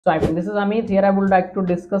So this is Amit. Here I would like to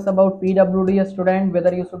discuss about PWD student,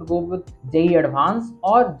 whether you should go with JEE Advanced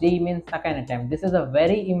or JEE Mains second attempt. This is a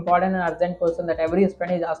very important and urgent question that every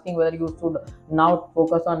student is asking, whether you should now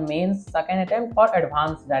focus on mains second attempt or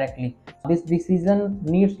advanced directly. This decision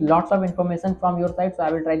needs lots of information from your side, so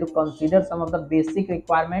I will try to consider some of the basic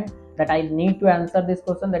requirements that I need to answer this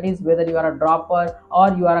question, that is whether you are a dropper or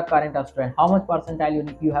you are a current student, how much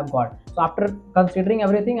percentile you have got. So after considering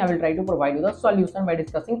everything, I will try to provide you the solution by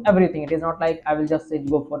discussing everything. It is not like I will just say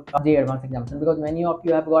go for JEE Advanced examination, because many of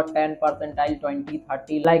you have got 10 percentile, 20,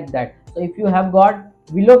 30 like that. So if you have got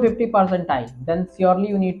below 50 percentile, then surely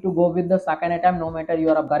you need to go with the second attempt, no matter you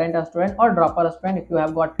are a current student or dropper student. If you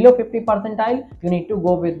have got below 50 percentile, you need to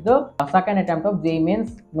go with the second attempt of JEE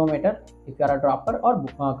Mains, no matter if you are a dropper or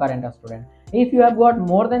current student. If you have got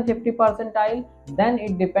more than 50 percentile, then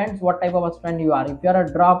it depends what type of a student you are. If you are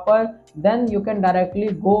a dropper, then you can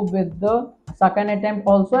directly go with the second attempt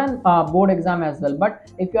also and board exam as well.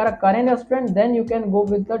 But if you are a current student, then you can go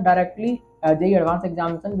with the directly JEE Advanced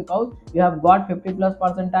examination, because you have got 50 plus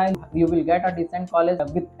percentile, you will get a decent college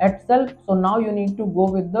with itself. So now you need to go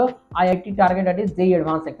with the IIT target, that is JEE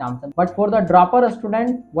Advanced examination. But for the dropper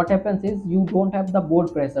student, what happens is you don't have the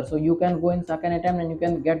board pressure, so you can go in second attempt and you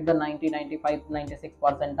can get the 90, 95, 96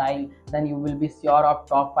 percentile. Then you will be sure of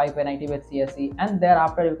top 5 NIT with CSE, and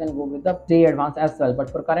thereafter you can go with the JEE Advanced as well. But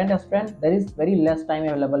for current student, there is very less time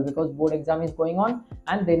available, because board exam is going on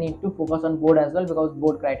and they need to focus on board as well, because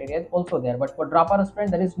board criteria is also there. But for dropper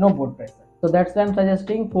student, there is no board pressure. So that's why I'm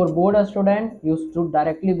suggesting for board student, you should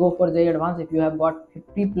directly go for JEE Advanced if you have got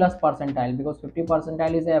 50 plus percentile, because 50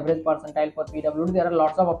 percentile is the average percentile for PWD. There are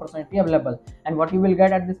lots of opportunity available, and what you will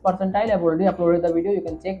get at this percentile, I've already uploaded the video. You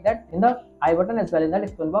can check that in the I button as well in the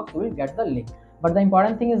description box. You will get the link. But the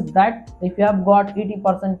important thing is that if you have got 80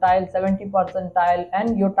 percentile, 70 percentile,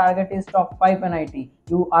 and your target is top 5 NIT,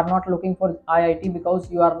 you are not looking for IIT because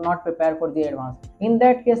you are not prepared for the advanced. In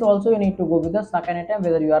that case also, you need to go with the second attempt,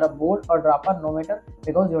 whether you are a board or dropper, no matter,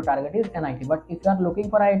 because your target is NIT. But if you are looking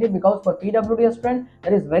for IIT, because for PWD student,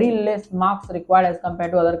 there is very less marks required as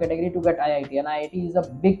compared to other category to get IIT, and IIT is a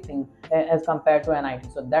big thing as compared to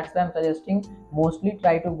NIT. So that's why I'm suggesting mostly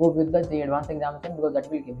try to go with the JEE Advanced examination, because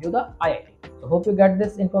that will give you the IIT. So hope you get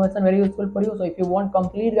this information very useful for you. So if you want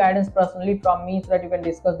complete guidance personally from me, so that you can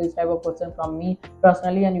discuss this type of question from me personally,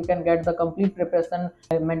 and you can get the complete preparation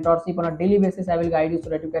mentorship on a daily basis, I will guide you so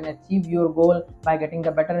that you can achieve your goal by getting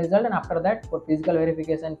the better result. And after that, for physical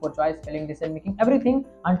verification, for choice, spelling, decision making, everything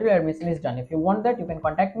until your admission is done. If you want that, you can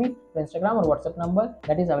contact me through Instagram or WhatsApp number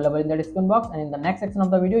that is available in the description box, and in the next section of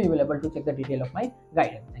the video, you will be able to check the detail of my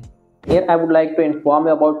guidance. Thank you. Here I would like to inform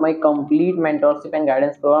you about my complete mentorship and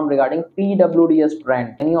guidance program regarding PWD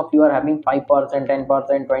student. Many of you are having 5%, 10%,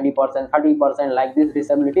 20%, 30% like this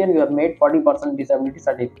disability, and you have made 40% disability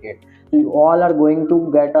certificate. So you all are going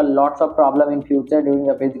to get a lots of problem in future during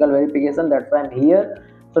the physical verification. That's why I'm here,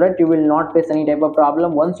 so that you will not face any type of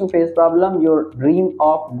problem. Once you face problem, your dream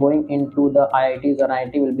of going into the IITs or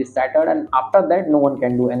IIT will be shattered, and after that no one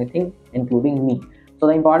can do anything, including me. So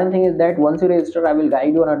the important thing is that once you register, I will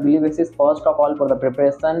guide you on a daily basis, first of all for the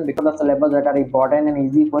preparation, because the syllabus that are important and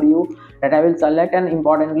easy for you, that I will select, and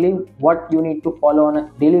importantly what you need to follow on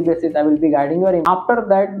a daily basis, I will be guiding you. And after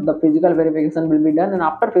that, the physical verification will be done, and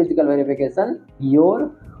after physical verification,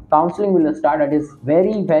 your counseling will start. That is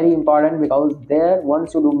very, very important, because there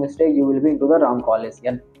once you do mistake, you will be into the wrong college,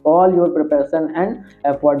 and all your preparation and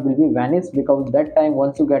effort will be vanished, because that time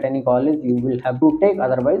once you get any college, you will have to take,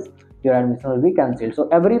 otherwise your admission will be cancelled. So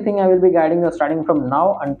everything I will be guiding you starting from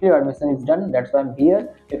now until your admission is done. That's why I'm here.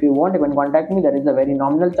 If you want, you can contact me. There is a very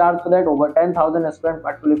nominal charge for that. Over 10,000 students,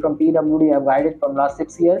 particularly from PWD, I have guided from last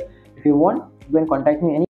 6 years. If you want, you can contact me any